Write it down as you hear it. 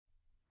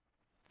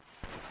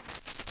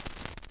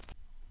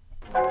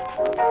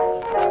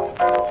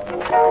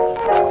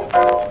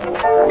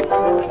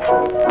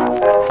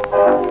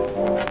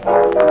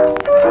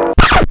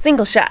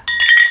Single shot.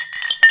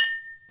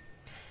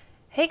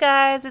 Hey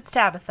guys, it's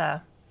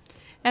Tabitha.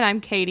 And I'm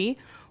Katie.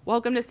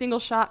 Welcome to Single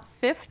Shot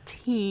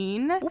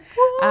 15.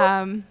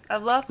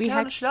 I've lost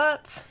count of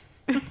shots.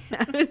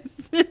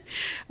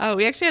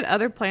 We actually had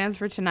other plans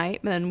for tonight,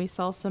 but then we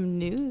saw some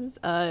news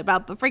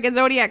about the freaking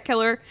Zodiac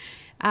Killer.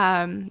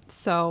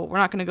 So we're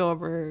not going to go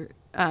over,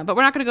 but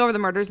we're not going to go over the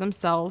murders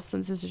themselves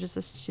since this is just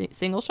a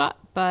single shot.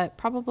 But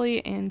probably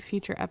in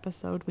future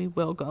episode, we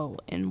will go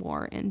in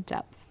more in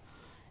depth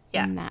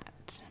in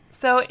that.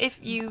 So if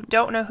you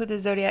don't know who the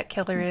Zodiac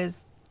Killer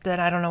is, then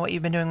I don't know what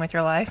you've been doing with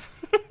your life.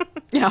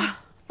 Yeah.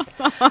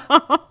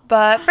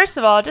 But first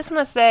of all, I just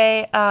want to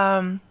say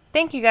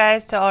thank you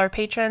guys to all our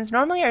patrons.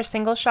 Normally our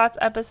single shots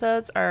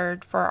episodes are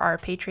for our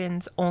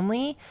patrons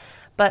only,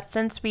 but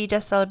since we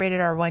just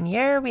celebrated our 1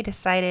 year, we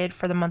decided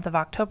for the month of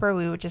October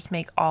we would just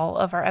make all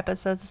of our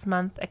episodes this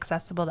month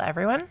accessible to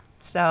everyone.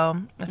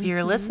 So if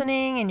you're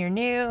listening and you're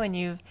new and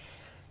you've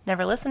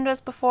never listened to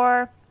us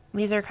before,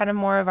 these are kind of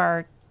more of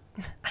our,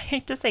 I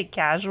hate to say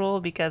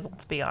casual because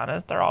let's be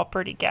honest, they're all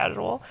pretty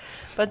casual,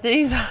 but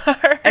these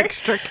are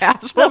Extra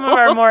casual. some of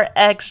our more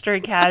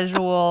extra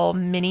casual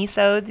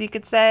mini-sodes, you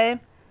could say.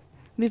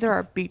 These are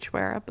our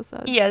beachwear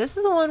episodes. Yeah, this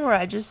is the one where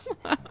I just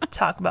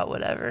talk about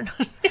whatever.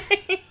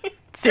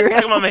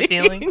 Seriously. Talk about my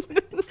feelings.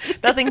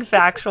 Nothing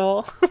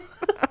factual.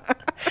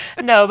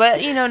 No,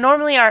 but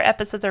normally our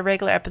episodes are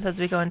regular episodes.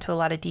 We go into a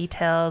lot of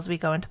details. We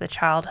go into the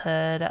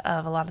childhood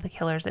of a lot of the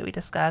killers that we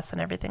discuss and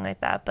everything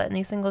like that. But in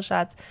these single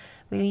shots,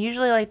 we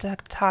usually like to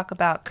talk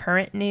about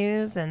current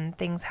news and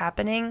things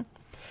happening.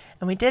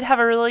 And we did have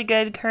a really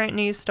good current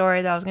news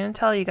story that I was going to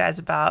tell you guys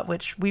about,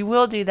 which we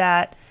will do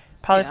that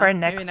probably for our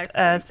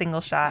next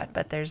single shot.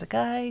 But there's a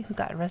guy who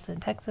got arrested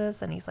in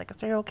Texas, and he's like a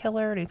serial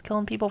killer, and he's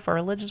killing people for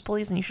religious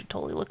beliefs, and you should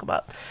totally look him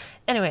up.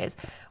 Anyways,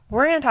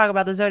 we're going to talk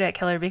about the Zodiac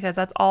Killer because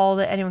that's all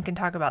that anyone can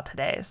talk about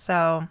today.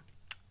 So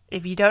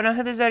if you don't know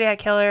who the Zodiac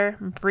Killer,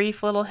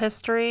 brief little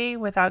history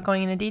without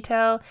going into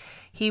detail.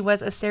 He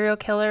was a serial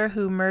killer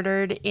who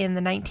murdered in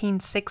the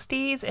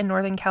 1960s in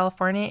Northern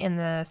California in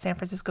the San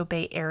Francisco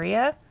Bay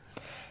Area.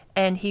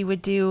 And he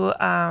would do,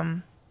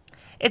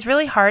 it's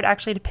really hard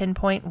actually to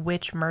pinpoint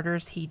which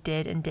murders he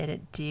did and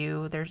didn't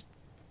do. There's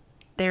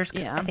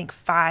I think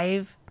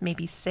 5,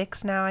 maybe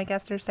 6 now, I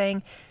guess they're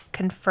saying,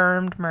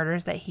 confirmed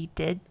murders that he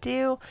did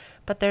do.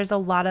 But there's a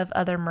lot of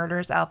other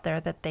murders out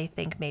there that they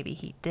think maybe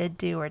he did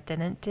do or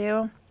didn't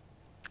do.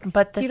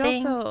 But the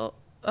thing... also...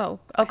 Oh,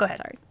 go ahead.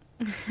 Sorry.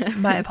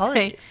 My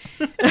apologies.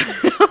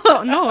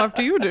 Oh, no,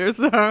 after you do,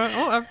 sir.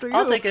 Oh, after you.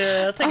 I'll take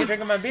a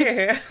drink of my beer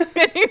here.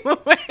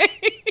 Anyway,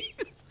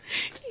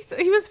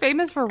 he was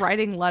famous for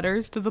writing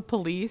letters to the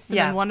police. And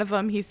in one of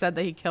them, he said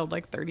that he killed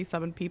like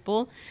 37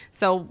 people.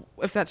 So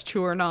if that's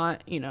true or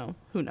not,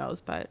 who knows?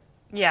 But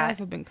 5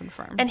 have been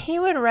confirmed. And he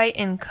would write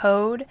in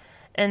code.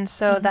 And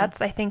so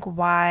that's, I think,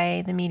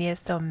 why the media is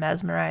so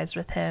mesmerized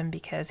with him,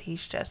 because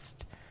he's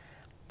just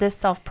this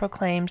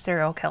self-proclaimed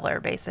serial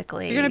killer,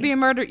 basically. If you're going to be a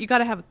murderer, you got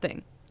to have a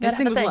thing. His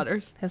thing was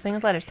letters. His thing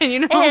was letters.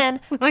 And,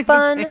 like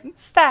fun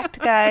fact,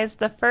 guys,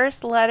 the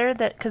first letter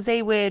because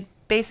they would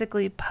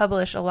basically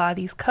publish a lot of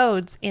these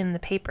codes in the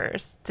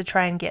papers to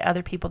try and get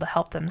other people to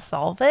help them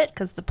solve it,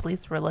 because the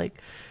police were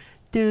like,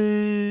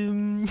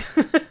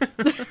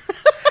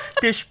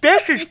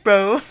 suspicious,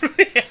 bro.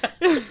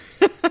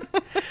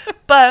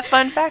 But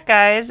fun fact,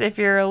 guys, if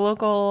you're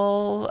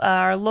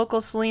our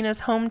local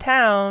Selena's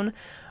hometown,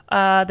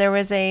 there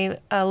was a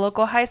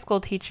local high school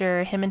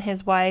teacher. Him and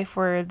his wife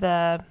were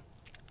the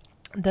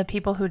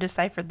people who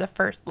deciphered the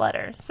first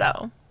letter.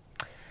 So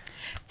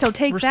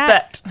take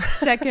respect. That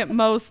second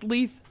most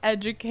least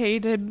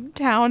educated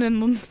town in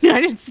the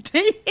United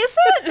States. Is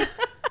it?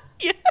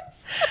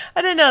 Yes.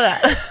 I didn't know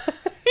that.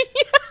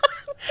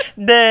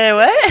 The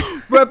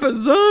what?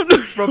 Represent.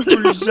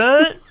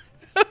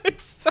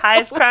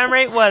 Highest crime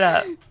rate, what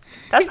up?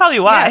 That's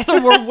probably why. Yeah,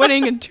 so we're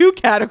winning in 2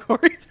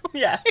 categories.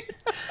 Yeah.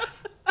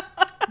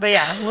 But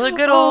yeah,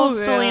 good old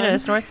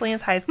Selena's, North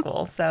Selena's High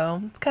School.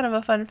 So it's kind of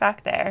a fun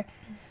fact there.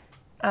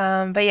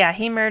 But yeah,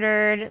 he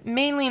murdered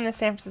mainly in the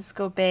San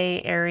Francisco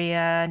Bay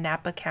Area,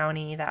 Napa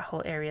County, that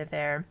whole area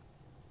there.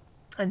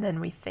 And then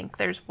we think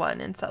there's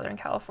one in Southern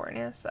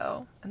California.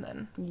 So, and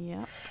then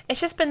it's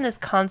just been this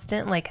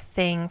constant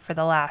thing for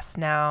the last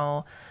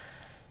now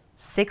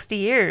 60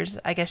 years,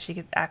 I guess you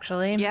could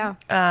actually. Yeah.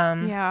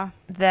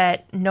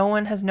 That no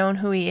one has known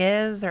who he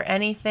is or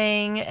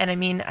anything. And I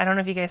mean, I don't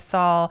know if you guys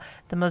saw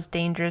The Most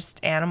Dangerous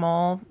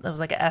Animal. It was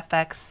like a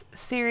FX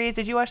series.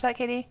 Did you watch that,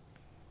 Katie?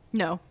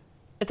 No.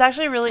 It's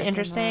actually really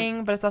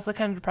interesting, but it's also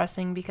kind of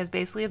depressing because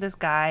basically this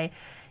guy,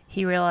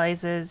 he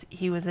realizes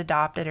he was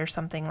adopted or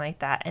something like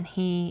that. And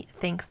he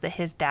thinks that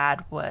his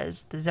dad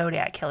was the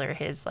Zodiac Killer,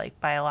 his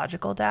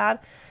biological dad.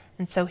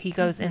 And so he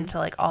goes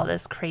into all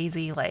this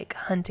crazy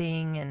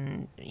hunting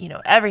and,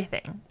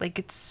 everything.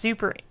 It's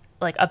super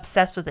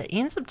obsessed with it. He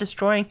ends up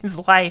destroying his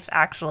life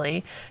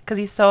actually because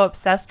he's so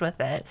obsessed with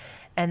it.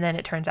 And then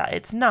it turns out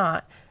it's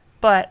not.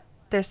 But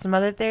there's some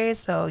other theories,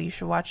 so you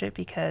should watch it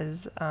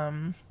because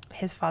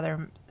his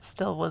father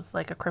still was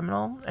like a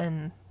criminal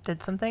and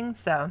did something.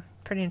 So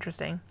pretty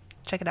interesting.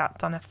 Check it out.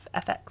 It's on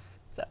FX.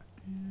 So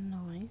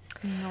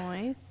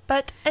nice.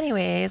 But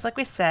anyways, like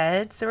we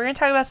said, so we're going to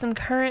talk about some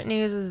current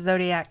news of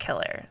Zodiac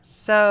Killer.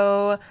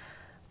 So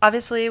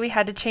obviously we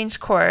had to change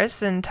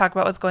course and talk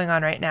about what's going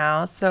on right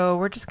now. So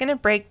we're just going to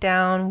break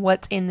down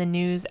what's in the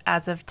news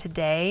as of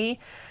today.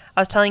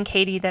 I was telling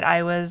Katie that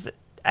I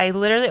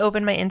literally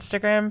opened my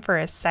Instagram for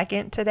a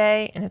second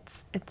today, and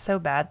it's so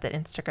bad that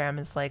Instagram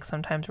is like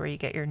sometimes where you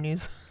get your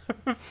news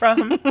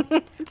from.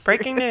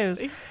 Breaking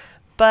news.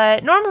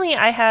 But normally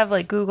I have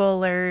like Google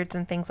alerts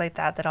and things like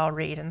that I'll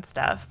read and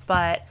stuff.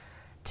 But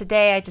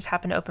today I just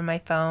happened to open my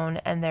phone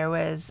and there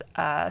was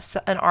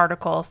an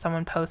article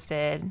someone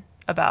posted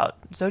about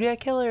Zodiac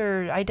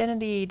Killer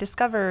identity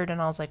discovered.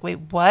 And I was like, wait,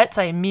 what?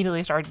 So I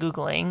immediately started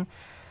Googling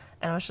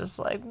and I was just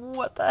like,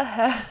 what the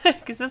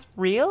heck? Is this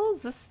real?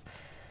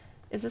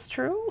 Is this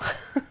true?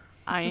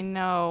 I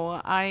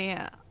know.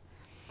 I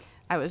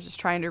was just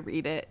trying to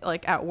read it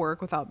like at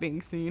work without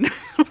being seen.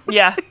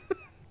 Yeah.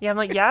 Yeah, I'm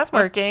like, yeah, I'm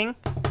working.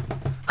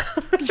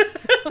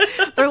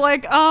 They're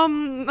like,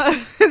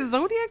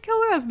 Zodiac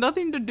Killer has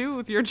nothing to do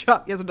with your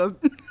job. Yes, it does.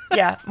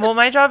 Yeah. Well,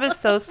 my job is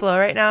so slow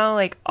right now.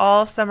 Like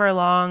all summer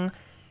long,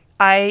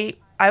 I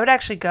would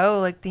actually go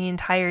like the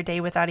entire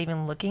day without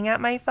even looking at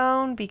my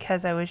phone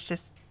because I was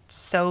just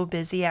so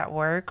busy at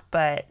work.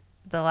 But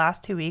the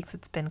last 2 weeks,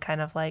 it's been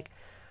kind of like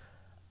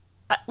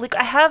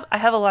I have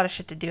a lot of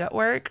shit to do at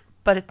work,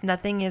 but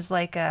nothing is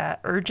like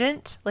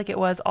urgent like it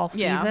was all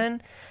season. Yeah.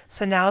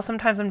 So now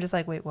sometimes I'm just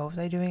like, wait, what was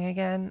I doing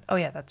again? Oh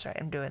yeah, that's right,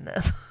 I'm doing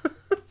this.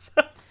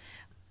 So.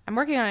 I'm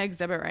working on an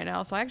exhibit right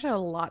now, so I actually have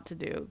a lot to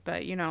do.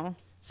 But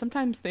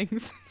sometimes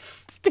things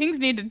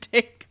need to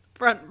take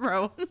front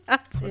row.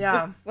 That's what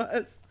this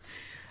was.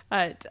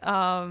 But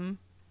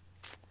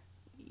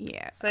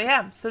yeah.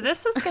 So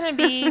this is gonna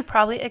be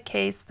probably a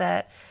case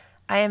that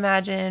I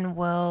imagine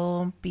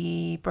will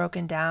be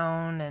broken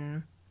down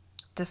and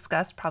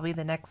discussed probably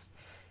the next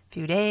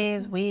few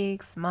days,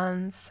 weeks,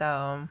 months.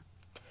 So,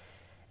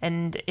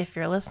 and if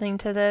you're listening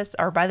to this,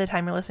 or by the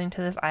time you're listening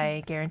to this,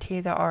 I guarantee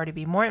there'll already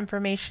be more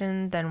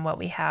information than what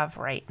we have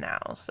right now.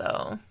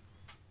 So,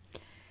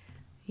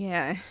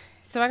 yeah.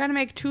 So I got to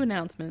make 2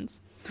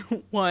 announcements.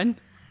 One,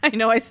 I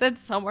know I said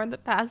somewhere in the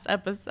past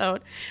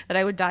episode that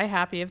I would die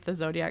happy if the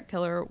Zodiac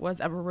Killer was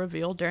ever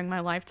revealed during my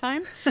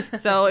lifetime.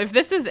 So if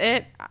this is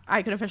it,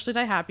 I could officially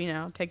die happy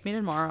now. Take me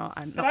tomorrow.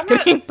 I'm not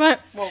kidding, but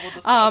well, we'll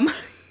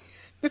discuss.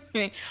 Just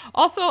kidding.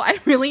 Also, I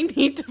really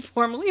need to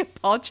formally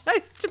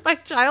apologize to my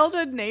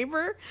childhood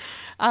neighbor,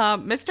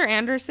 Mr.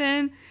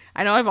 Anderson.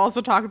 I know I've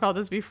also talked about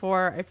this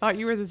before. I thought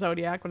you were the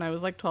Zodiac when I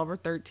was like 12 or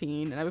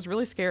 13, and I was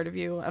really scared of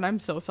you, and I'm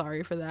so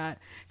sorry for that.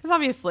 Because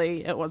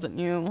obviously it wasn't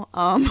you.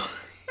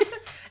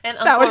 And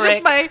that was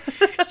Rick.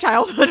 Just my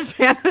childhood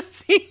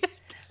fantasy.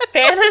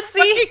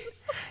 Fantasy?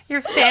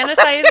 You're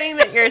fantasizing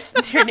that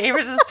your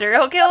neighbor's a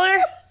serial killer?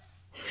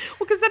 Well,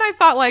 because then I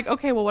thought like,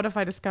 okay, well, what if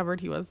I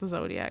discovered he was the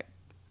Zodiac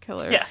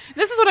Killer? Yeah.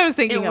 This is what I was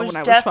thinking of when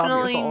I was 12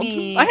 years old.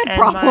 Me I had and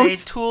problems. My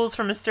tools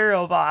from a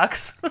cereal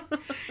box.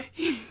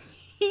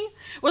 He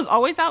was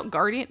always out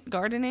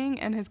gardening,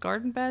 and his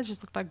garden beds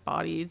just looked like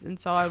bodies. And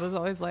so I was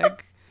always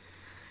like,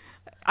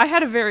 I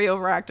had a very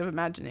overactive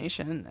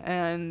imagination.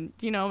 And,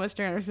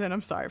 Mr. Anderson,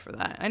 I'm sorry for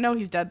that. I know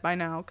he's dead by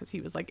now because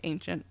he was like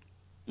ancient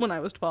when I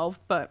was 12,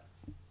 but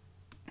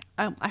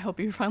I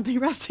hope you're finally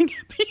resting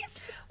in peace.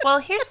 Well,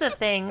 here's the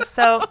thing.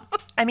 So,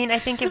 I mean, I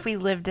think if we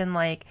lived in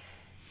like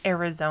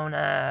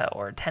Arizona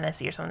or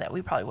Tennessee or something, that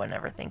we probably would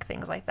never think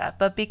things like that.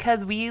 But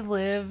because we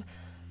live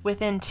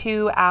within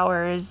 2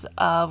 hours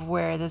of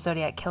where the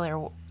Zodiac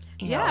Killer,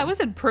 I was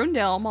in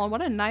Prunedale Mall.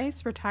 What a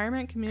nice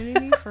retirement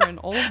community for an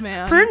old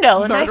man.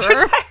 Prunedale, a nice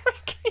retirement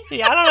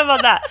community. I don't know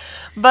about that,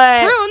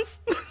 but prunes.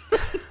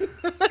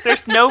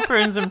 There's no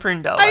prunes in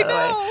Prunedale. By I the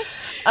know. way.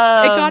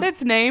 It got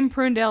its name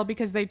Prunedale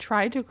because they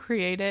tried to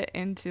create it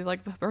into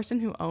like the person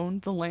who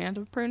owned the land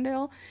of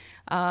Prunedale.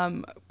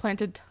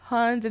 Planted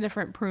tons of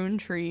different prune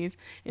trees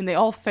and they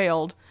all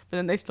failed, but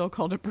then they still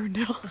called it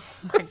Prunedale.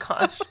 Oh my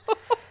gosh.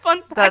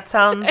 Fun fact that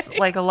sounds today.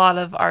 like a lot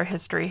of our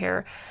history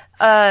here.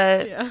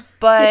 Yeah.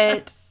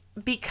 But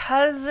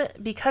because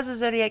the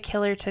Zodiac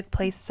Killer took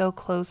place so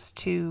close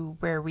to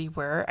where we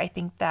were, I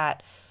think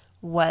that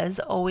was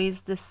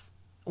always this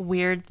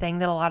weird thing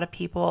that a lot of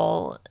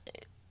people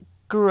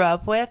grew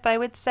up with, I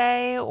would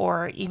say,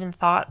 or even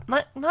thought,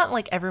 not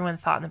like everyone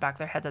thought in the back of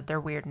their head that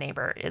their weird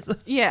neighbor is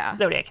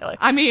Zodiac Killer.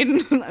 I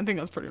mean, I think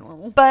that's pretty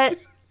normal. But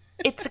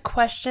it's a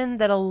question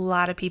that a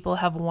lot of people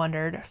have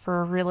wondered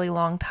for a really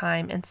long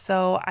time. And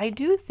so I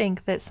do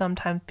think that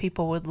sometimes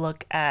people would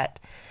look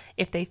at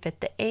if they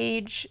fit the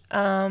age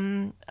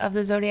of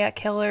the Zodiac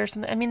Killer or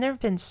something. I mean, there have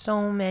been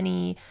so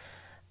many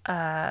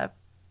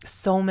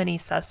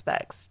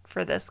suspects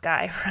for this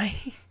guy,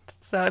 right?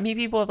 So, I mean,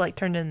 people have like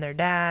turned in their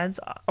dads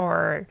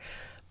or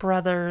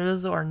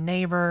brothers or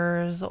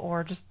neighbors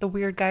or just the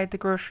weird guy at the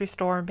grocery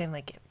store and being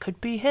like, it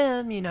could be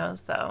him,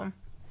 so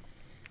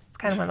it's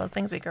kind of one of those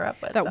things we grew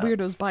up with. That so.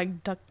 weirdo's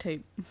buying duct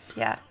tape.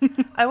 Yeah.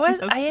 I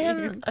That's am.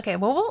 weird. Okay,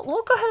 well,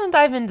 we'll go ahead and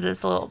dive into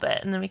this a little bit,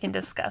 and then we can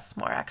discuss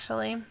more,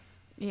 actually.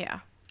 Yeah.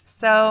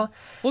 So,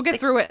 We'll get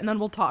through it and then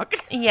we'll talk.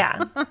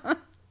 yeah.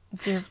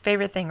 It's your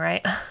favorite thing,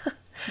 right?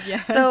 Yeah.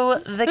 So,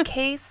 the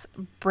Case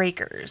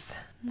Breakers.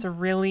 It's a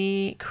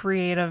really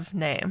creative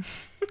name.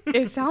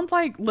 It sounds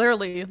like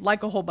literally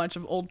like a whole bunch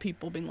of old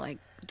people being like,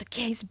 the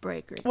Case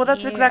Breakers. Well,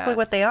 that's exactly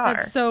what they are.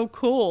 That's so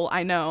cool.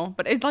 I know.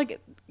 But it's like,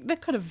 they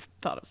could have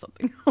thought of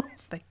something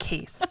else. The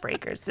Case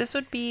Breakers. This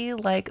would be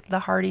like the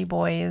Hardy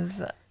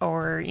Boys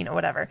or,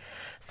 whatever.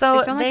 So,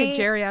 They sound like a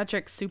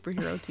geriatric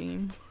superhero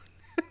team.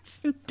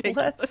 It's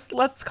ridiculous.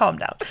 Let's calm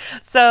down.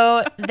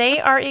 So they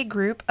are a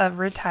group of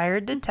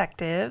retired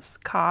detectives,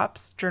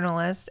 cops,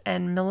 journalists,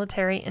 and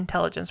military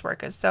intelligence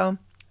workers. So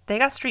they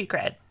got street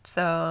cred.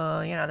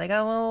 So, they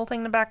got a little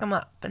thing to back them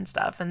up and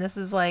stuff. And this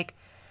is like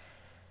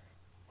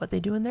what they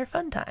do in their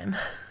fun time.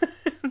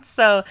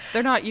 So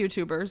They're not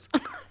YouTubers.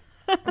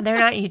 they're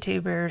not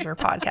YouTubers or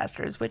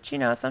podcasters, which,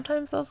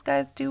 sometimes those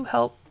guys do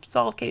help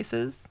solve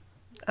cases.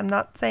 I'm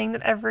not saying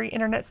that every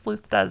internet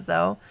sleuth does,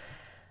 though.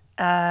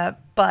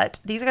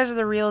 But these guys are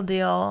the real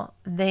deal.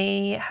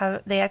 They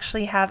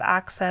actually have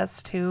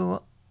access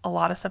to a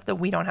lot of stuff that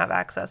we don't have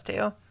access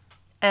to.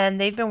 And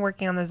they've been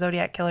working on the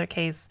Zodiac Killer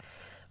case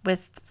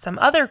with some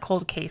other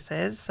cold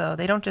cases. So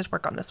they don't just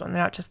work on this one.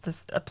 They're not just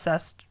this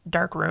obsessed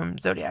dark room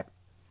Zodiac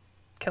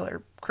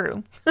Killer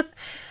crew.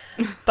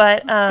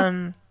 But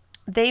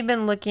they've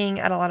been looking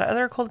at a lot of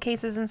other cold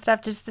cases and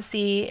stuff just to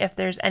see if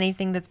there's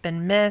anything that's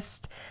been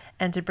missed,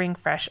 and to bring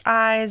fresh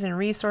eyes and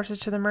resources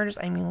to the murders.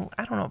 I mean,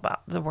 I don't know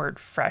about the word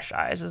fresh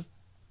eyes, as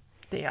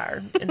they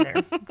are in their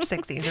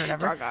 60s or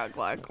whatever. Dark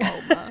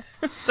glaucoma.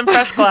 Some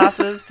fresh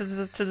glasses to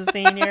the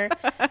scene here.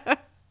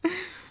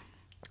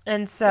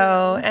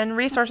 And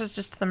resources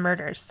just to the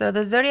murders. So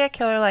the Zodiac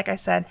Killer, like I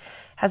said,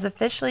 has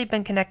officially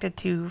been connected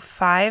to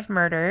 5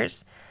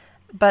 murders,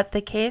 but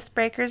the Case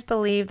Breakers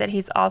believe that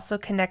he's also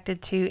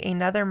connected to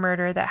another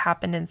murder that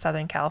happened in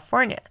Southern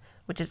California,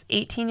 which is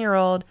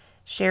 18-year-old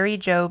Sherry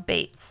Jo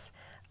Bates.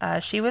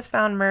 She was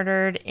found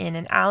murdered in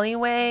an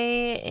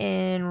alleyway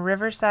in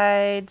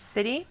Riverside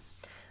City.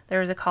 There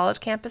was a college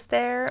campus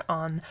there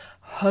on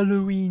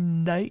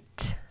Halloween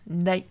night,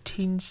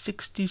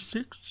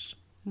 1966.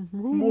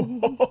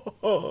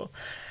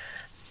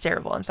 It's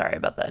terrible. I'm sorry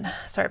about that.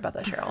 Sorry about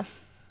that, Cheryl.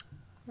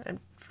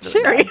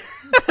 Sherry.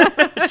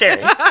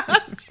 Sherry.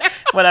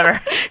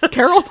 Whatever.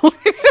 Carol.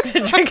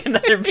 Drink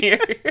another beer.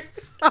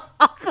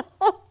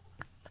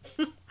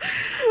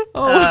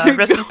 Oh,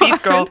 rest in peace,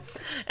 girl.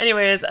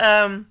 Anyways,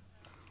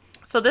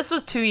 so this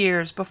was 2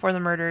 years before the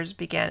murders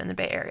began in the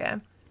Bay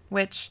Area,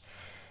 which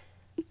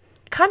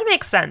kind of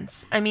makes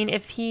sense. I mean,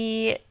 if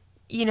he,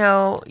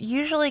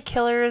 usually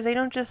killers, they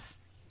don't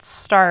just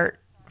start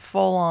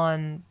full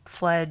on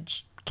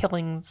fledged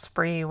killing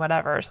spree,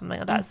 whatever, or something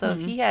like that. So if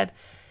he had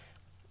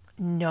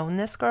known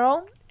this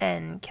girl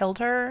and killed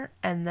her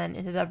and then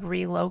ended up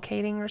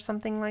relocating or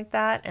something like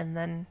that, and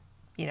then,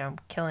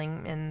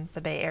 killing in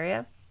the Bay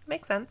Area,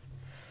 makes sense.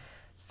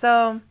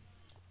 So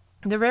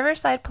the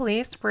Riverside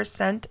police were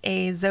sent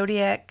a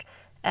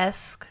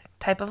Zodiac-esque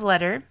type of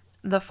letter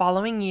the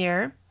following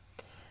year.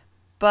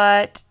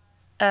 But,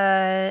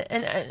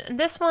 and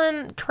this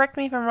one, correct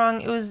me if I'm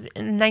wrong, it was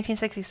in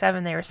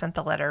 1967 they were sent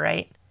the letter,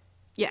 right?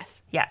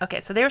 Yes. Yeah,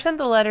 okay. So they were sent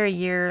the letter a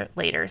year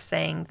later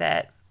saying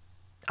that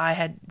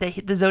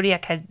the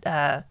Zodiac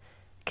had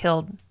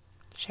killed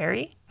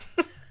Sherry?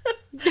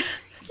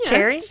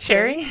 Yes,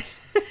 Sherry?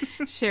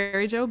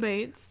 Sherry Jo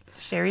Bates.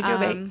 Sherry Jo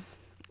Bates.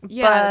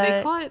 Yeah,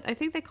 they call it, I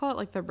think they call it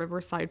like the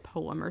Riverside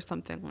Poem or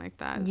something like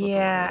that.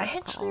 Yeah, I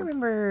actually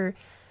remember.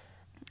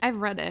 I've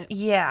read it.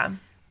 Yeah.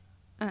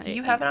 Do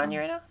you have it on you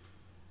right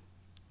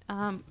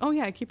now? Oh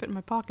yeah, I keep it in my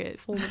pocket,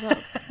 folded up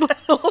the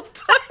whole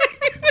time.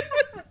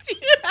 Do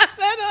you have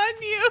that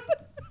on you?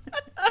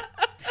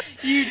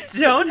 You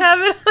don't have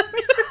it on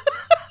you?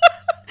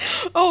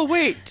 Oh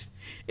wait.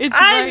 It's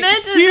I right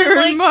meant here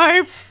like, in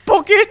my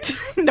pocket.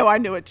 No, I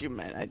knew what you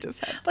meant. I just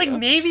had to. Like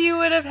maybe you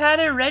would have had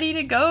it ready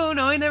to go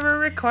knowing that we're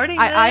recording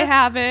this. I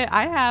have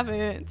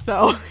it.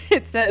 So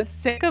it says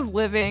sick of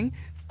living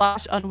 /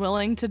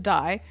 unwilling to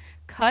die.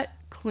 Cut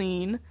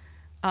clean.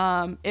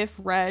 If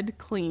red,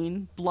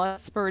 clean. Blood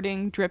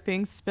spurting,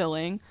 dripping,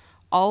 spilling.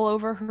 All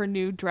over her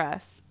new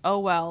dress. Oh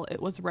well,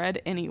 it was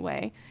red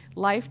anyway.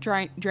 Life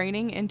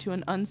draining into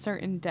an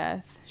uncertain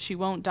death. She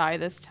won't die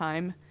this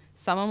time.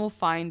 Someone will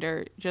find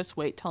her. Just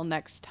wait till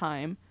next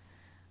time.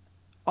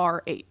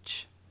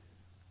 R.H.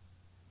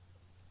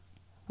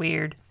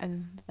 Weird.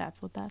 And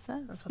that's what that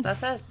says. That's what that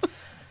says.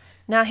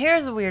 Now,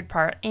 here's the weird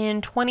part.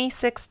 In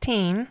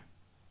 2016,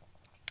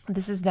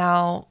 this is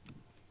now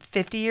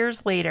 50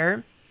 years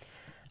later,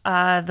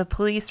 the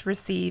police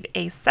receive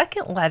a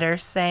second letter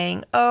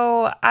saying,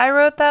 oh, I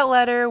wrote that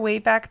letter way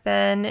back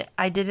then.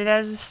 I did it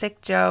as a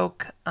sick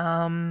joke.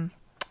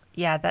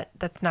 Yeah,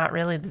 that's not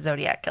really the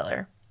Zodiac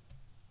Killer.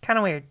 Kind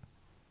of weird.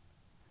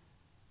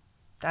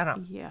 I don't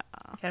know. Yeah.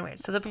 Kind of weird.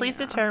 So the police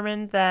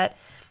determined that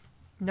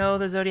no,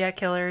 the Zodiac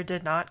Killer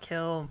did not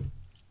kill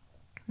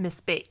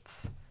Miss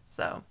Bates.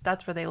 So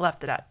that's where they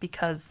left it at,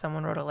 because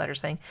someone wrote a letter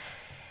saying,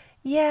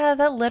 yeah,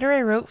 that letter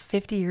I wrote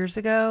 50 years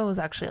ago was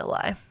actually a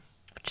lie.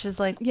 Which is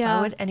like, Yeah.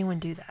 why would anyone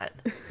do that?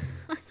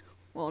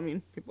 Well, I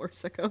mean, people are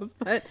sickos,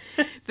 but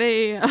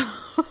they...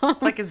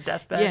 It's like his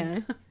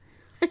deathbed.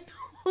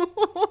 Yeah.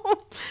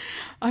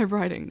 I'm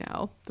writing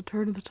now. The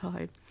turn of the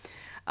tide.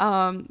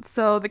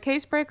 So the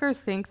case breakers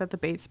think that the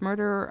Bates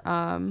murder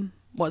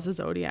was a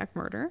Zodiac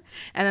murder.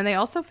 And then they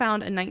also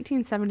found a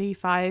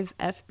 1975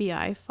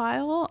 FBI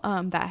file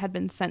that had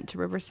been sent to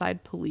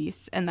Riverside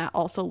Police, and that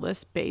also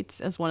lists Bates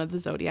as one of the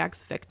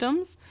Zodiac's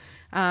victims.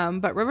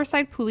 But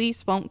Riverside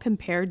Police won't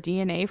compare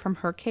DNA from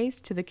her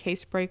case to the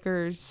case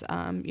breakers,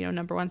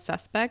 number one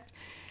suspect.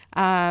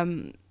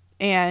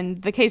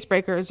 And the case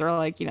breakers are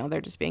like,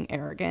 they're just being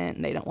arrogant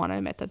and they don't want to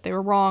admit that they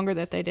were wrong or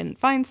that they didn't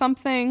find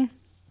something,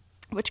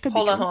 which could be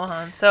true. Hold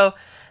on. So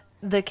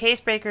the case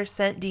breakers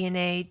sent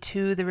DNA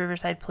to the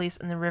Riverside Police,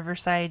 and the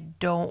Riverside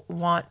don't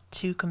want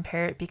to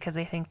compare it because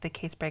they think the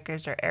case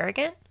breakers are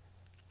arrogant?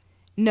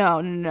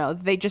 No.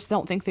 They just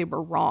don't think they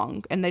were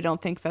wrong, and they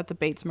don't think that the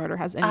Bates murder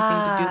has anything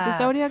to do with the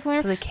Zodiac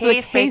murder. So the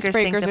case breakers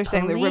think the are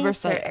saying the police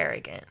Riverside are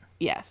arrogant.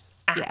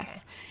 Yes, Okay.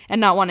 yes.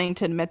 And not wanting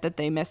to admit that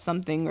they missed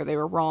something or they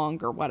were wrong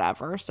or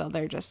whatever. So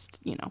they're just,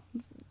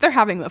 they're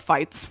having the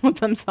fights with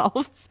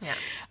themselves. Yeah.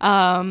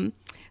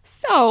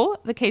 So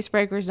the case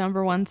breaker's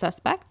number one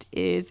suspect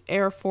is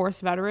Air Force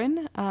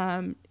veteran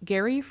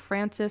Gary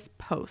Francis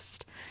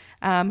Post,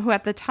 who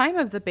at the time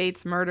of the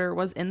Bates murder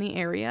was in the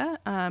area.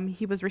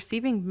 He was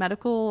receiving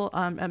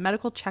a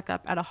medical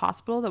checkup at a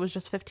hospital that was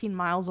just 15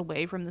 miles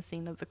away from the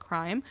scene of the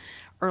crime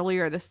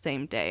earlier the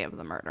same day of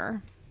the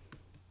murder.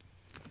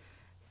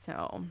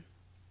 So,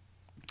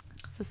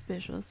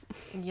 suspicious.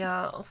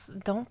 Yeah,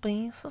 don't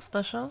be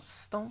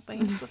suspicious. Don't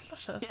be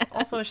suspicious. Yes.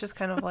 Also, it's just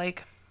kind of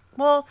like,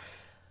 well,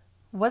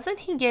 wasn't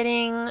he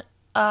getting,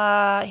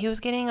 he was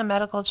getting a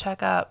medical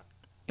checkup.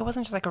 It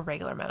wasn't just like a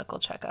regular medical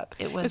checkup.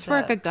 It was for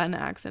like a gun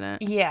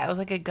accident. Yeah, it was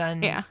like a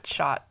gun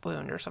shot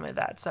wound or something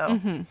like that. So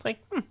it's like,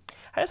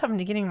 I just happened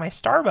to getting my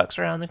Starbucks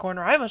around the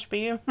corner. I must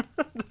be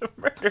the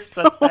murder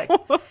suspect.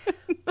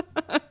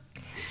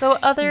 So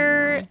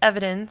other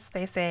evidence,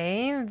 they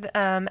say,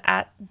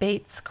 at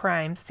Bates'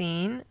 crime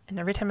scene, and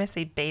every time I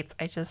say Bates,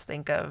 I just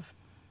think of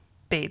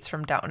Bates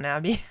from Downton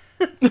Abbey.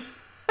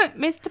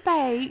 Mr.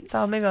 Bates.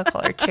 So maybe I'll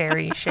call her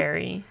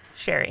Sherry.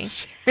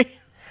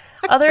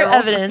 Other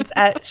evidence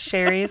at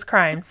Sherry's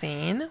crime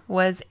scene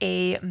was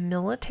a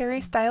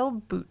military-style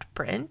boot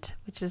print,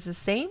 which is the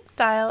same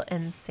style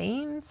and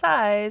same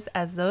size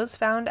as those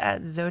found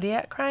at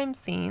Zodiac crime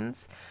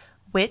scenes,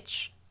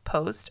 which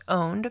Post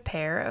owned a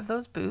pair of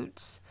those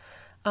boots.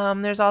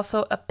 There's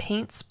also a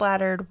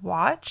paint-splattered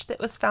watch that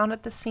was found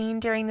at the scene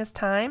during this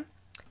time,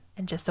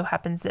 and just so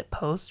happens that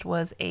Post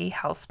was a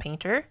house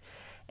painter.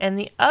 And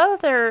the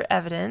other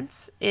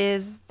evidence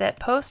is that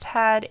Post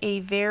had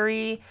a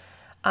very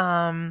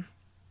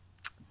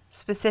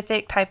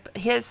specific type,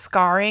 he has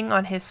scarring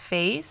on his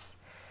face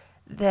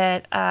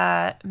that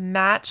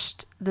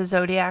matched the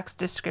Zodiac's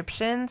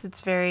descriptions.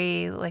 It's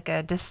very like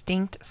a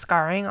distinct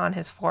scarring on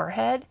his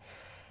forehead.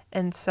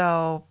 And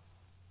so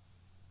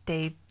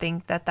they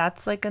think that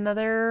that's like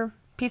another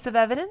piece of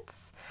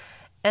evidence.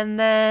 And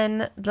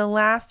then the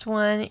last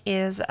one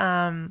is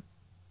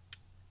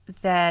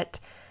that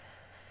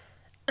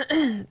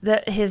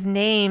his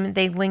name,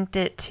 they linked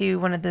it to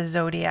one of the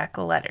Zodiac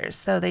letters.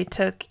 So they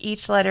took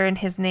each letter in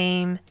his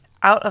name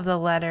out of the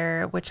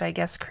letter, which I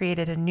guess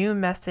created a new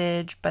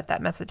message, but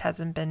that message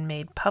hasn't been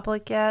made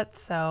public yet.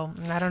 So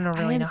I don't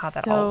really know how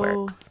that all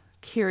works.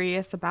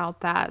 Curious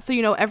about that. So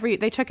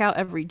they check out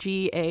every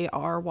Gary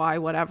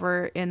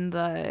whatever in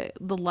the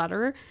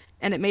letter,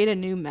 and it made a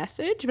new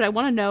message, but I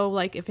want to know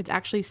like if it's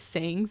actually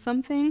saying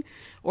something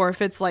or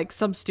if it's like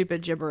some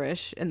stupid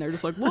gibberish and they're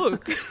just like,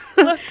 look.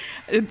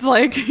 It's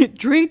like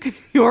drink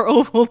your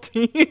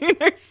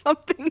Ovaltine or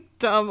something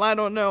dumb. I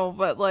don't know,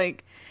 but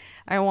like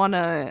I want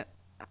to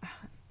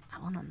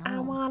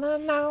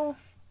know.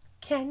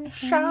 Can you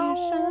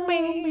show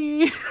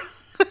me?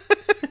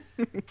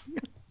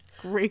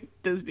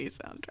 Great Disney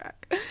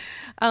soundtrack.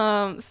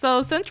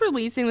 So since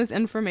releasing this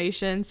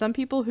information, some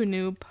people who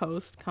knew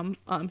Post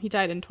he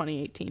died in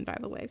 2018, by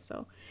the way.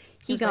 So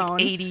he was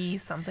like 80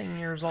 something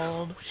years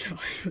old. He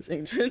was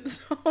ancient.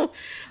 So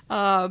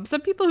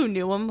some people who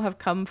knew him have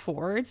come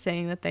forward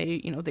saying that they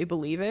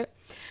believe it,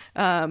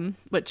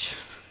 which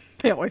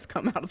they always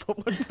come out of the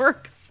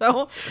woodwork.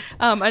 So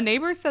a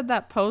neighbor said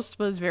that Post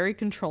was very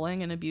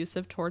controlling and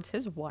abusive towards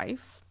his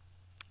wife.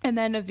 And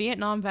then a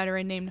Vietnam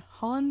veteran named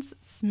Hans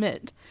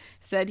Smit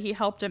said he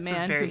helped a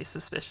man. It's a very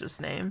suspicious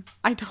name.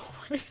 I know,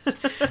 right?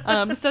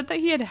 Said that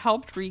he had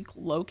helped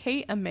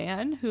relocate a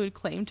man who had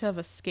claimed to have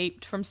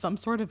escaped from some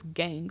sort of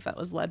gang that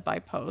was led by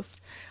Post.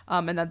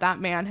 And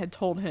that man had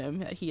told him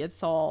that he had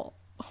saw.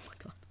 Oh my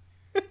God.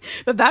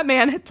 that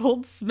man had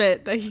told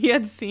Smit that he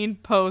had seen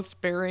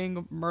Post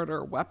burying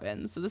murder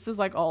weapons. So this is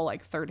like all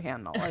like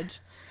third-hand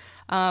knowledge.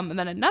 And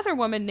then another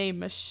woman named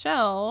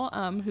Michelle,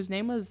 whose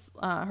name was,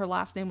 her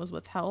last name was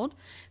withheld,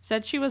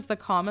 said she was the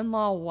common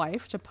law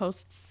wife to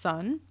Post's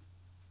son.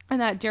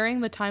 And that during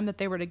the time that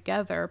they were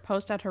together,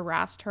 Post had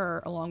harassed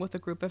her along with a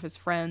group of his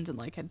friends and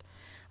like had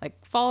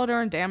like followed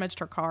her and damaged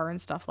her car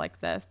and stuff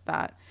like this.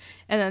 And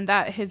then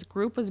that his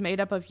group was made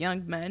up of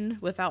young men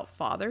without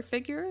father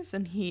figures,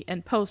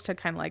 and Post had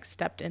kind of like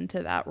stepped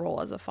into that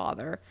role as a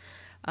father.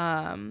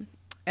 And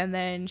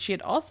then she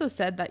had also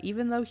said that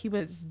even though he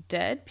was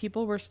dead,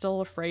 people were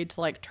still afraid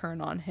to like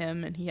turn on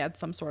him, and he had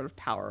some sort of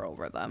power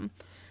over them.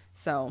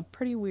 So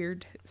pretty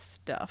weird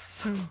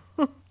stuff.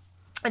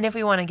 And if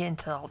we want to get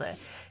into all the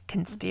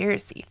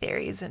conspiracy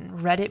theories and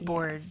Reddit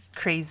board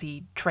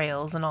crazy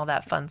trails and all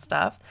that fun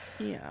stuff,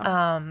 the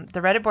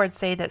Reddit boards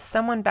say that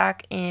someone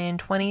back in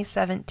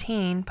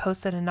 2017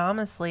 posted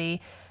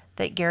anonymously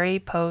that Gary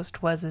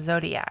Post was a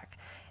Zodiac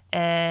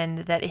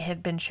and that it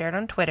had been shared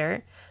on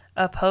Twitter.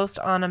 A post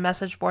on a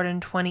message board in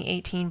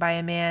 2018 by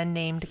a man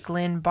named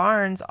Glenn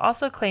Barnes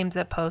also claims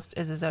that Post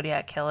is a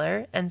Zodiac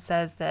killer and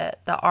says that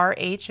the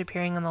RH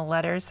appearing on the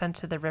letters sent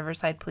to the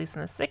Riverside police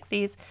in the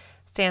 60s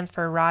stands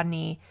for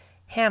Rodney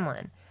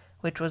Hamlin,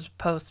 which was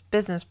Post's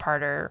business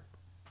partners.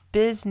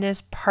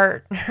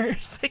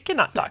 I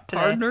cannot talk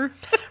today.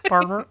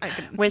 Partner.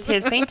 With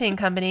his painting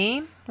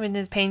company. When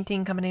his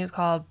painting company was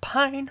called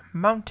Pine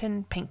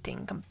Mountain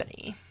Painting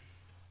Company.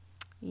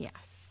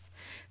 Yes.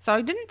 So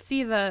I didn't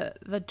see the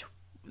I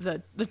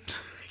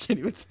can't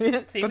even say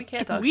it. See, we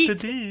can't talk.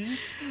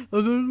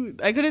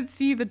 I couldn't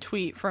see the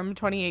tweet from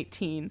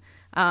 2018.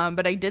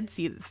 But I did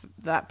see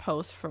that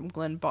post from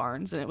Glenn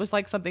Barnes, and it was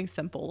like something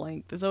simple,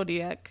 like the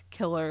Zodiac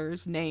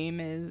killer's name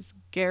is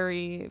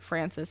Gary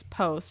Francis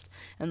Post,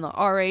 and the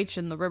RH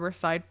in the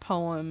Riverside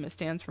poem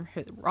stands for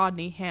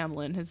Rodney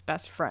Hamlin, his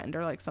best friend,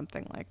 or like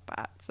something like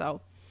that.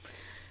 So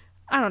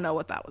I don't know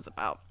what that was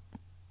about.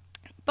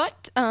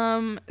 But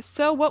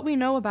so what we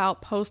know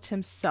about Post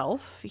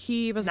himself,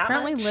 he was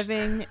apparently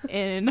living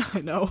in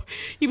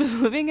he was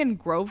living in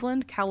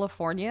Groveland,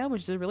 California,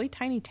 which is a really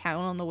tiny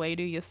town on the way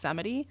to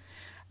Yosemite.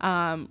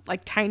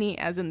 Like tiny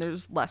as in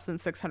there's less than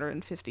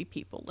 650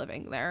 people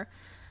living there.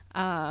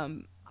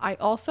 I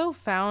also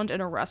found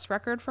an arrest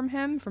record from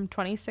him from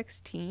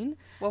 2016.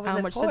 What was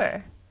it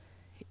for?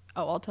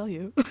 I'll tell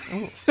you.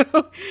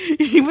 So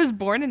he was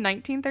born in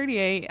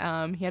 1938.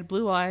 He had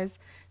blue eyes,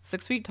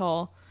 6 feet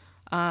tall.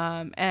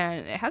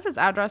 And it has his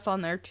address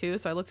on there too.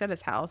 So I looked at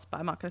his house, but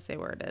I'm not going to say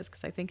where it is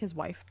because I think his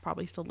wife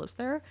probably still lives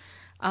there.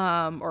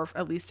 Or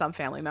at least some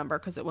family member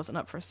because it wasn't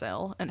up for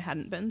sale and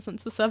hadn't been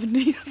since the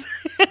 70s.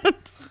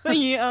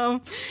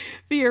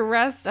 The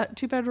arrest at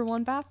 2-bedroom,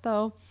 1-bath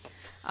though.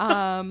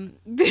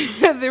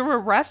 The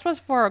arrest was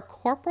for a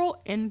corporal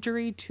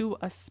injury to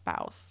a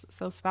spouse.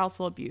 So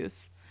spousal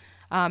abuse.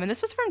 And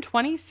this was from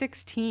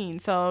 2016.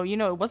 So,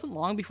 it wasn't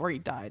long before he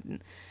died.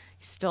 And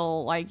he's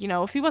still like,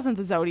 if he wasn't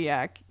the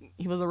Zodiac,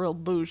 he was a real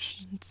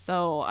boosh.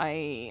 So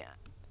I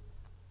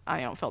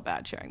don't feel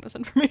bad sharing this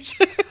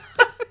information.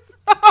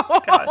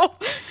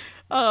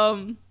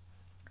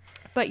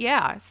 But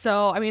yeah,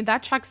 so I mean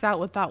that checks out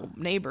with that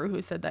neighbor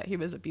who said that he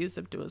was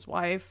abusive to his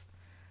wife.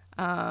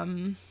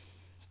 I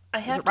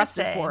was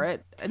arrested for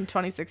it in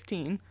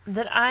 2016.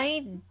 That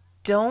I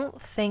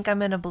don't think I'm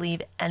gonna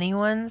believe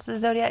anyone's the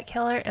Zodiac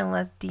killer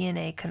unless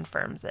DNA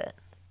confirms it.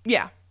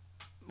 Yeah.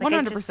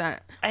 100%.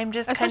 I'm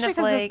just especially kind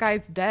of like, this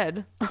guy's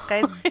dead. This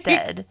guy's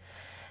dead.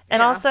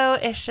 And also,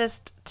 it's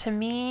just, to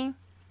me,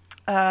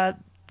 the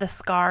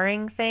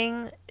scarring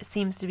thing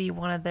seems to be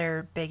one of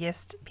their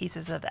biggest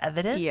pieces of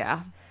evidence.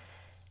 Yeah.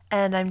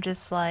 And I'm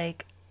just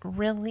like,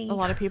 really? A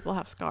lot of people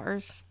have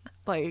scars.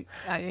 Like,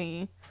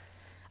 a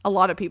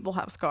lot of people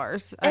have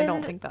scars. I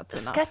don't think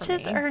that's enough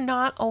sketches for me. are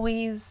not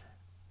always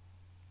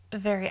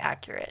very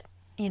accurate,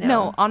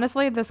 No,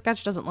 honestly, the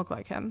sketch doesn't look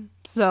like him.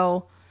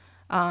 So...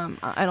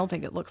 I don't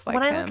think it looks like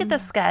him. When I look at the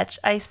sketch,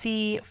 I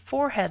see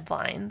forehead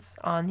lines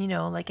on,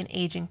 like an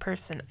aging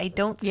person. I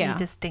don't see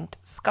distinct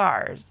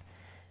scars.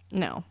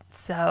 No.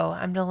 So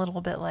I'm a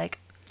little bit like,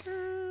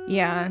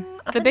 yeah.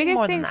 The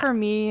biggest thing for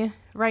me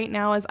right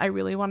now is I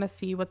really want to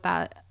see what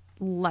that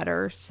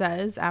letter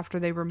says after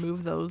they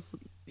remove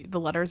the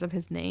letters of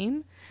his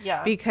name.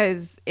 Yeah.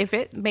 Because if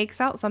it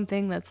makes out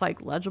something that's like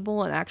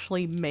legible and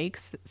actually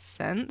makes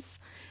sense,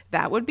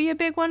 that would be a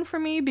big one for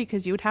me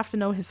because you would have to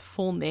know his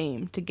full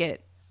name to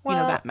get,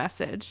 that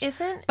message.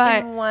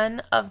 In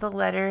one of the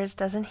letters,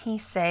 doesn't he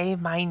say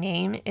my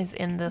name is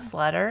in this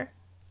letter?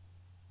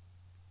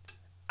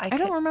 I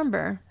don't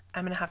remember.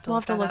 I'm going to have to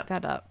look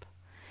that up.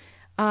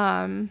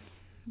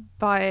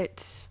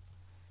 But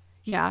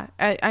yeah,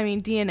 I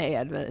mean, DNA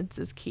evidence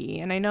is key.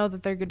 And I know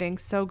that they're getting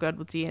so good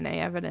with DNA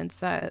evidence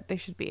that they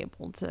should be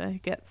able to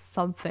get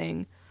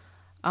something.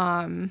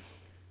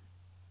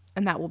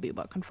 And that will be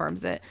what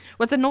confirms it.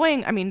 What's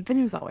annoying, I mean, the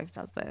news always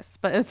does this,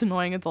 but it's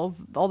annoying. It's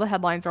all the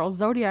headlines are all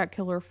Zodiac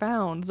killer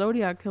found,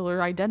 Zodiac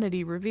killer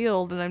identity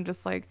revealed. And I'm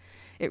just like,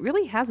 it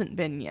really hasn't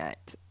been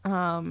yet.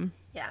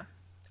 Yeah.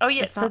 Oh,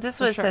 yeah. So this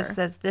was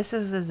says, this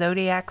is the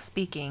Zodiac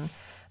speaking.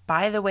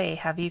 By the way,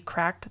 have you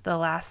cracked the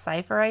last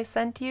cipher I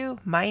sent you?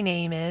 My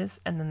name is,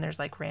 and then there's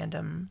like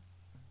random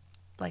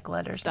like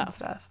letters and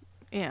stuff.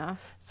 Yeah.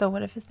 So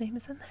what if his name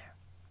is in there?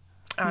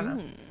 I don't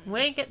know.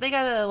 They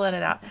gotta let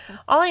it out.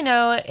 All I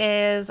know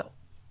is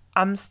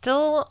I'm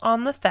still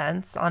on the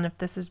fence on if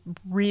this is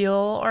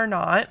real or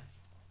not.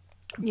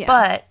 Yeah.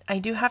 But I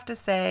do have to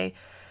say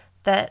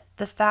that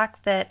the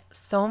fact that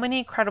so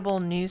many credible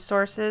news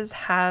sources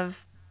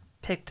have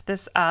picked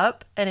this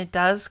up, and it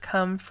does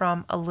come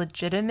from a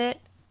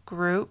legitimate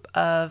group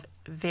of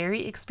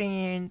very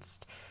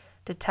experienced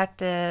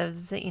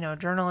detectives,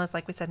 journalists,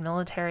 like we said,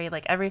 military,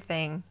 like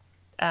everything.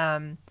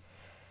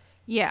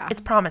 Yeah.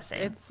 It's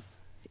promising.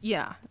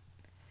 Yeah.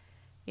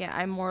 Yeah,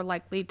 I'm more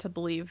likely to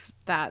believe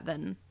that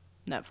than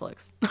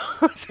Netflix.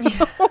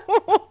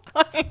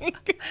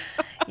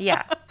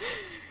 Yeah.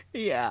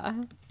 Yeah.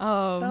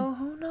 So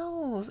who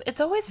knows? It's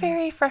always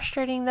very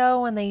frustrating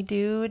though when they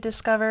do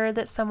discover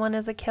that someone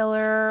is a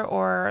killer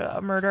or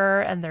a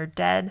murderer and they're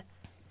dead.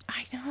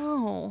 I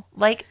know.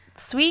 Like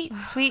sweet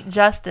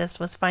justice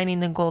was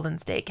finding the Golden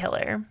State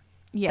Killer.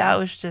 Yeah. That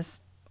was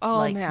just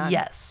man.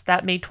 Yes,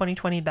 that made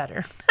 2020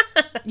 better.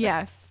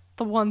 Yes.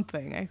 The one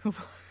thing I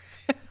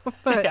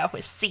That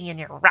was seeing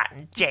your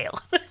rotten jail.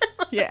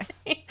 Yeah.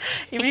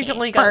 Even though he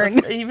only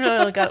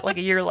got like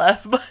a year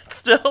left, but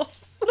still.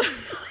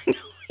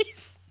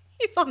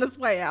 He's on his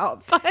way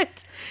out,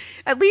 but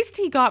at least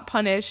he got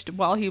punished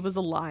while he was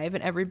alive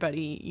and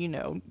everybody,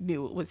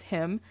 knew it was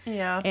him.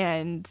 Yeah.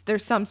 And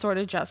there's some sort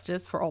of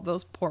justice for all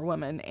those poor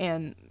women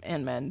and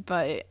men.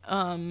 But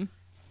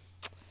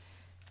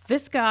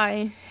this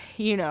guy,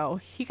 he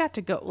got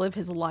to go live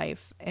his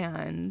life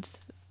and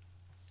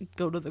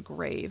go to the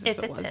grave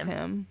if it was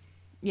him.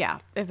 Yeah,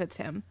 if it's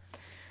him.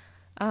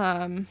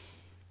 I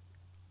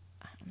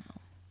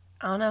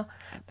don't know.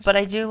 But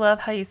I do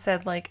love how you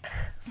said,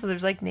 so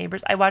there's,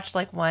 neighbors. I watched,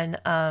 one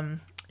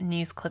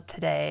news clip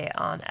today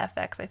on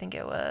FX, I think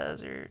it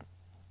was, or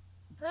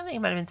I think it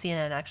might have been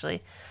CNN,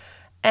 actually.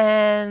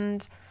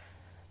 And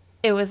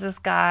it was this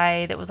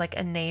guy that was,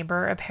 a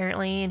neighbor,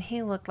 apparently, and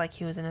he looked like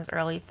he was in his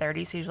early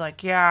 30s. He was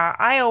like, yeah,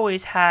 I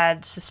always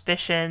had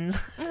suspicions.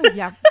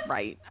 Yeah,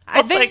 right.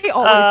 I think they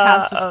always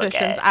have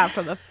suspicions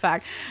after the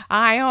fact.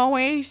 I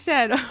always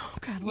said, oh,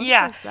 God, what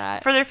was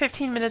that? For their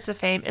 15 minutes of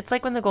fame. It's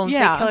like when the Golden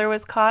State Killer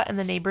was caught and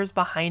the neighbors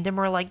behind him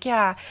were like,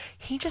 yeah,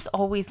 he just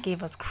always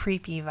gave us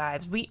creepy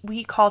vibes.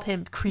 We called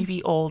him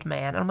creepy old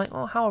man. And I'm like,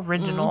 oh, how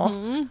original.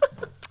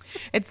 Mm-hmm.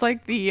 It's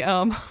like the,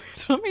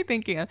 what am I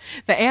thinking of?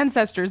 The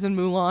ancestors in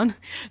Mulan.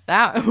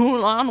 That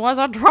Mulan was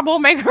a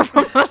troublemaker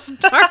from the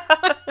start.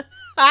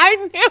 I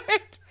knew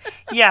it.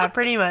 Yeah,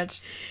 pretty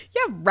much.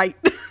 Yeah, right.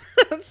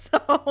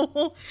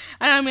 So,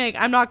 and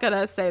I'm not going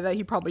to say that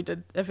he probably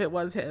did if it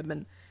was him.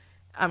 And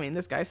I mean,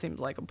 this guy seems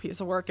like a piece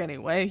of work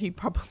anyway. He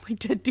probably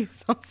did do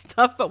some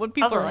stuff. But when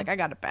people are like, I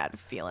got a bad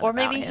feeling or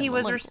about maybe him, he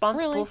was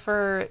responsible really?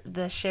 For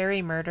the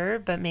Sherry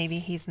murder, but maybe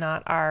he's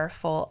not our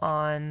full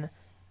on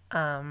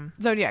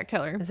Zodiac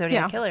Killer.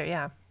 Killer,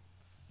 yeah.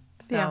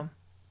 So, yeah.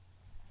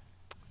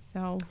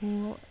 So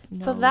who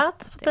knows? So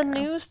that's the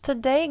news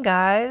today,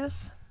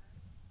 guys.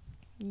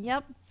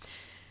 Yep.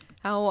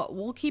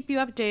 We'll keep you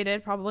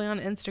updated probably on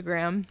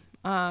Instagram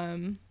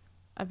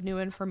of new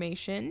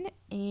information.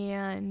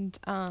 And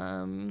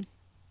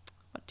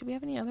what do we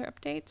have any other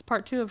updates?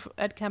 Part 2 of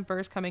Ed Kemper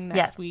is coming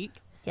next week.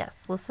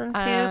 Yes, listen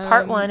to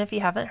part 1 if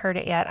you haven't heard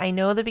it yet. I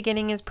know the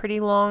beginning is pretty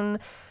long.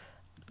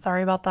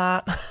 Sorry about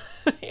that.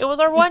 It was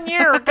our 1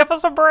 year. Give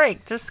us a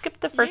break. Just skip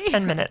the first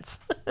 10 minutes.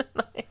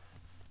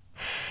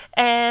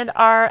 And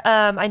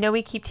I know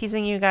we keep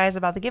teasing you guys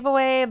about the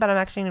giveaway, but I'm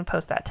actually going to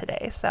post that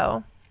today.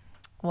 So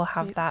we'll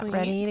have that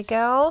ready to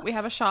go. We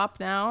have a shop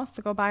now,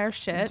 so go buy our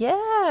shit.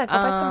 Yeah,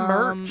 go buy some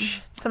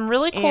merch. Some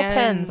really cool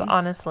pins,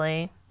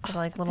 honestly.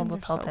 Little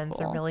lapel pins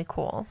are really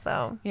cool.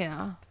 So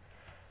yeah,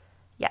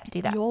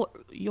 do that.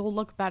 You'll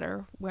look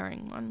better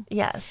wearing one.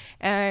 Yes.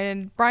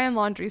 And Brian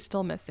Laundrie's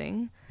still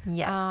missing.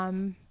 Yes.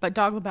 But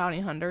Dog the Bounty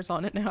Hunter's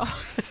on it now.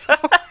 So.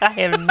 I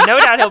have no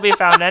doubt he'll be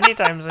found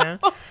anytime soon.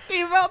 We'll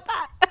see about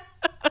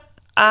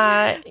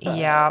that.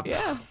 Yeah.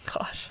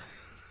 Gosh.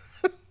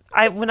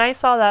 When I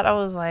saw that, I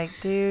was like,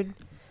 dude.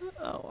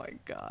 Oh my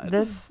God.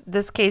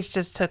 This case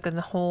just took a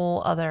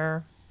whole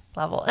other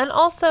level. And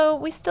also,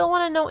 we still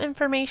want to know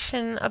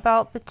information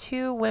about the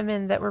 2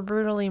 women that were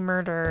brutally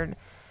murdered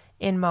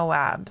in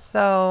Moab.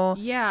 So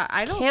yeah,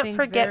 I can't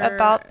forget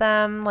about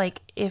them.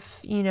 If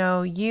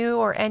you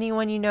or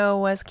anyone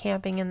was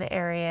camping in the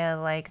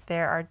area,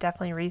 there are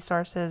definitely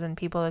resources and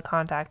people to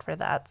contact for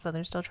that. So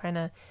they're still trying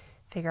to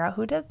figure out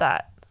who did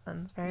that.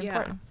 And it's very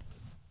important.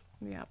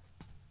 Yeah.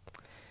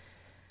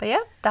 But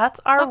yeah, that's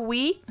our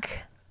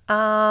week.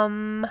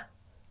 That's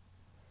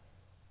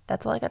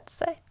all I got to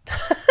say.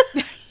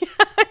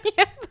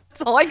 Yeah,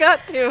 that's all I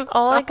got too.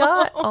 All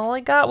I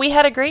got. We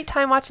had a great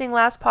time watching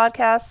last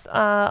podcast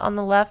on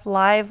the left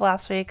live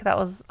last week. That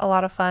was a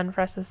lot of fun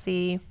for us to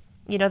see.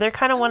 They're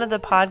kind of one of the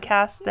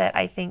podcasts that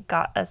I think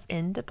got us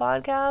into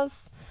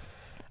podcasts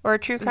or a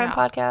true crime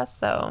podcast.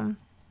 So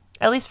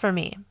at least for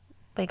me,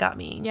 they got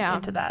me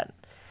into that.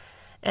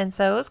 And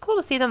so it was cool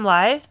to see them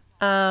live.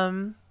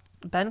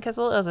 Ben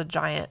Kissel is a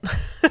giant.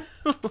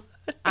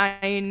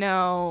 I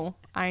know.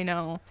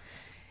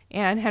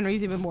 And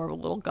Henry's even more of a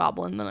little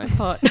goblin than I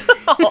thought.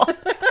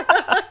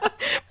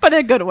 But in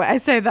a good way. I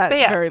say that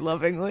yeah. very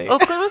lovingly.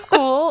 Oakland was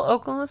cool.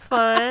 Oakland was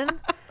fun.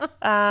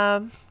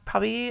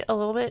 Probably a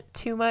little bit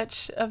too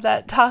much of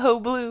that Tahoe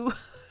blue.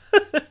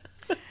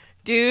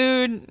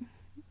 Dude.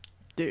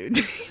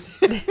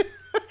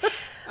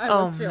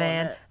 Oh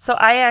man. So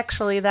I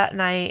actually that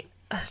night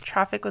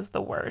traffic was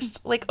the worst.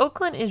 Like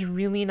Oakland is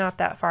really not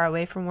that far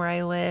away from where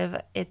I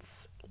live.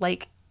 It's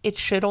like it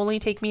should only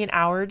take me an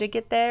hour to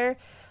get there,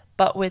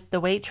 but with the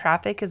way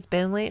traffic has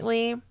been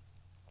lately,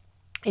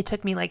 it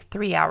took me like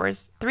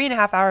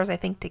 3.5 hours, I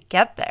think, to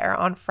get there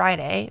on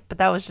Friday. But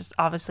that was just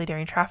obviously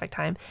during traffic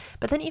time.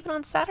 But then even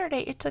on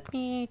Saturday, it took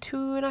me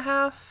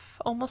 2.5,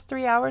 almost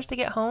 3 hours to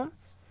get home.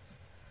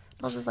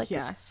 I was just like,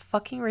 this is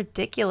fucking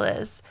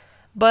ridiculous.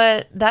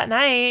 But that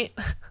night,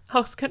 I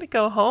was going to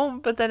go home,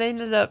 but then I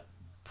ended up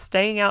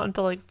staying out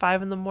until like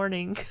 5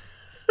 a.m,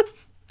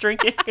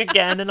 drinking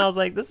again. And I was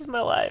like, this is my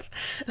life.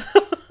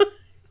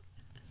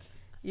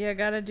 Yeah,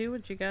 gotta do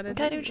what you gotta do.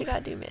 Gotta do what you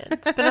gotta do, man.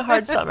 It's been a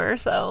hard summer,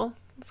 so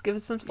let's give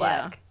it some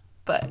slack.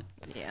 But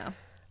yeah.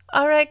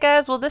 All right,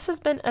 guys. Well, this has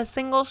been a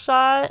single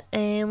shot,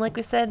 and like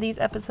we said, these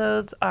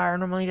episodes are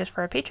normally just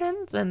for our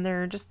patrons, and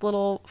they're just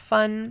little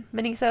fun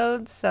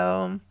mini-sodes.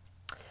 So,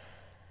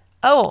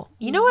 oh,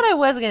 you know what I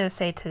was gonna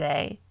say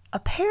today?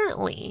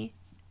 Apparently,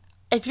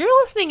 if you're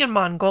listening in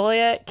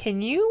Mongolia,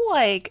 can you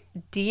like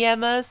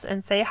DM us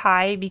and say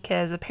hi?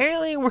 Because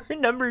apparently we're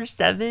number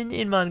 7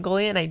 in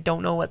Mongolia, and I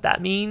don't know what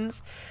that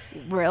means.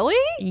 Really?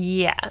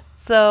 Yeah.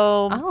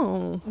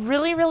 So,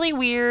 really, really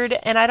weird.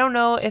 And I don't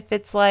know if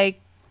it's like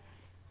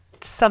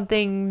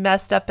something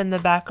messed up in the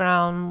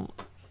background.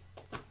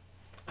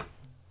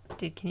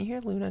 Dude, can you hear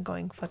Luna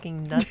going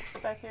fucking nuts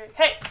back here?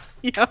 Hey!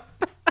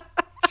 Yep.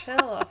 Chill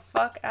the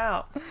fuck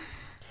out.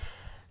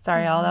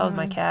 Sorry, y'all. That was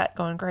my cat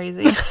going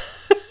crazy.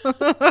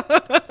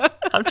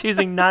 I'm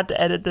choosing not to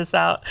edit this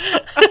out.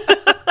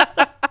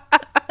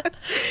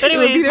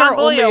 Anyways,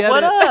 Mongolia,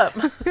 what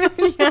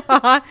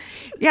up?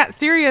 Yeah,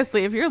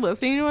 seriously, if you're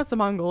listening to us in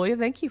Mongolia,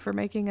 thank you for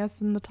making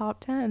us in the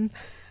top 10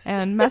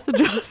 and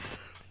message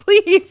us.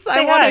 Please.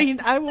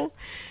 I will.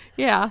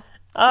 Yeah.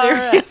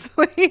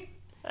 Seriously. Right.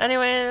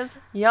 Anyways,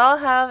 y'all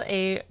have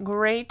a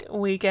great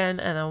weekend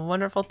and a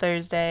wonderful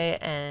Thursday,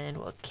 and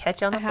we'll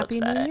catch you on the flip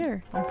side. Happy New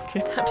Year. Okay.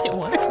 Happy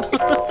one.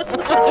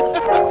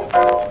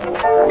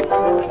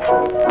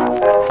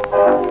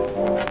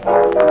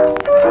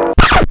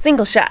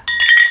 Single shot.